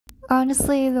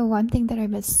Honestly, the one thing that I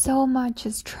miss so much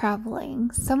is traveling.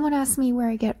 Someone asked me where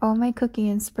I get all my cooking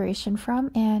inspiration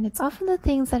from, and it's often the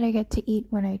things that I get to eat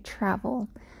when I travel.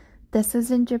 This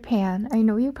is in Japan. I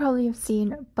know you probably have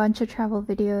seen a bunch of travel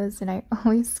videos, and I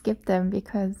always skip them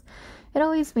because it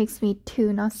always makes me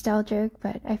too nostalgic,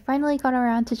 but I finally got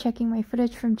around to checking my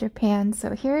footage from Japan,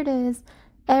 so here it is,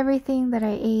 everything that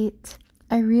I ate.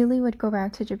 I really would go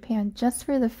back to Japan just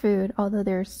for the food, although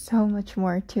there's so much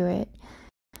more to it.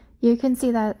 You can see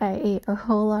that I ate a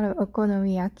whole lot of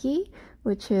okonomiyaki,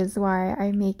 which is why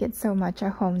I make it so much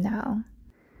at home now.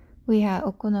 We had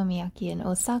okonomiyaki in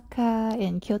Osaka,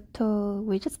 in Kyoto.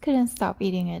 We just couldn't stop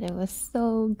eating it. It was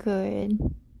so good.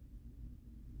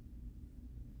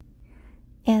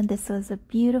 And this was a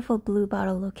beautiful blue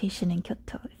bottle location in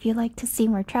Kyoto. If you'd like to see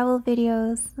more travel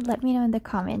videos, let me know in the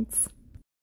comments.